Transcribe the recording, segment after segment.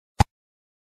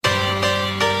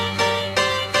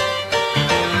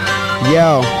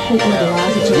Yo,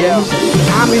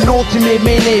 I'm an ultimate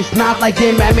menace, not like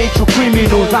them amateur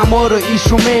criminals. I'm other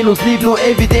instrumentals, leave no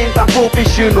evidence, I'm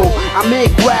professional. I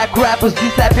make wack rappers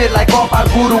disappear like apar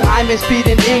gurung. I'm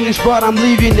speaking English, but I'm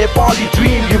living Nepali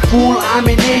dream. You fool, I'm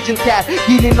an agent cat,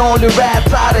 killing all the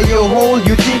rats out of your hole.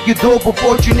 You think you're dope,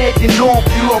 opportunity, nope,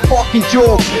 you a fucking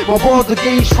joke. My brother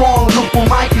getting strong, look for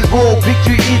Mike is broke.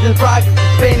 Victory isn't practice,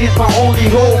 Spain is my only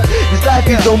hope. This life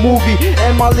is a movie,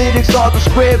 and my lyrics are the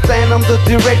script. And I'm the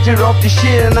director of the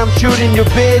shit, and I'm shooting your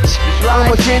bitch.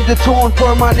 I'ma change the tone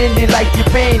permanently like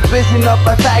tpain. Dressing up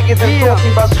like faggots and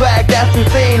talking about swag, that's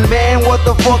insane, man. What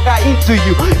the fuck I into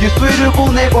you? You're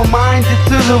suitable, never mind the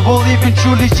syllable. Even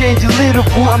truly change a little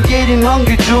fool. I'm getting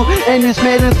hungry too, and it's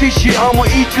smellin fishy. I'ma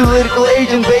eat you, lyrical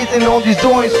agent, blazin on these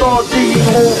joints. Start digging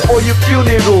hole for your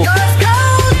funeral.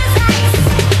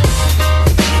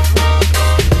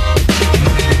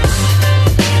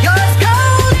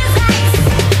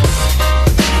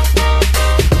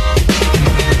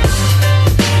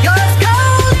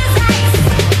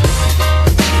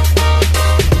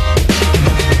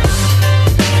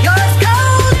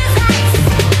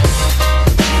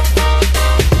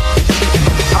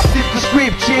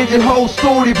 Changing whole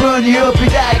story, burn you up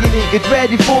with agony. Get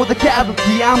ready for the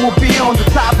casualty, I'ma be on the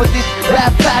top of this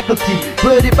rap faculty.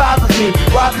 But it bothers me,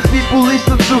 why these people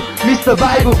listen to Mr.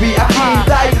 Bible B. I can't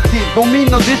dive it, don't mean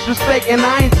no disrespect, and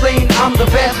I ain't saying I'm the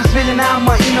best. Just feeling out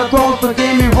my inner thoughts, don't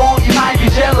get me wrong, it might be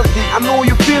jealousy. I know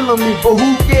you're feeling me, but who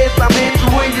cares? I'm here to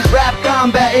win this rap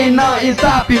combat, ain't nothing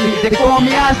stopping me. They call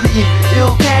me IceB8,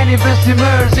 ill cannabis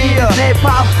immersion.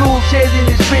 NepHop school chasing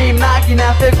this dream, knocking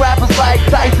out fake rappers like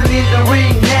Tyson in the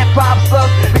ring. NepHop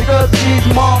sucks because these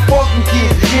motherfucking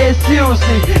kids, yeah,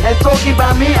 seriously. And talking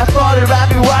about me, I started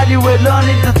rapping while you were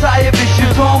learning to tie a bitch. You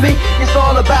told me it's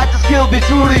all about the skill, be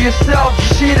true to yourself.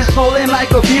 Shit is falling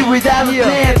like a bee without a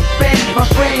snare. Spanish my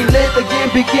strain, let the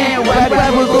game begin. White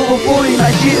rappers over 40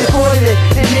 like shit is toilet.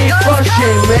 They need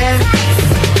crushing, man.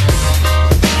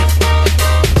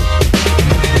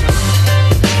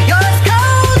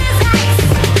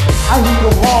 I hit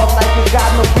them hard like I got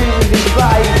no feeling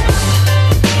inside.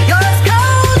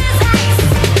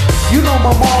 You know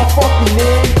my motherfucking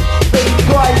name, say it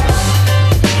twice.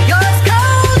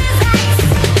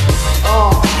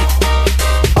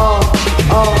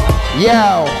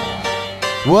 Yo,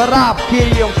 what up,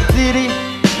 Killin City?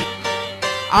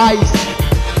 Ice,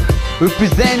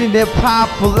 representing NepHop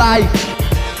for life.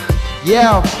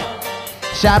 Yo,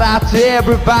 shout out to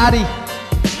everybody.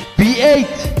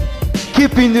 B8,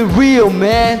 keeping it real,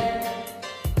 man.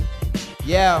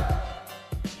 Yeah.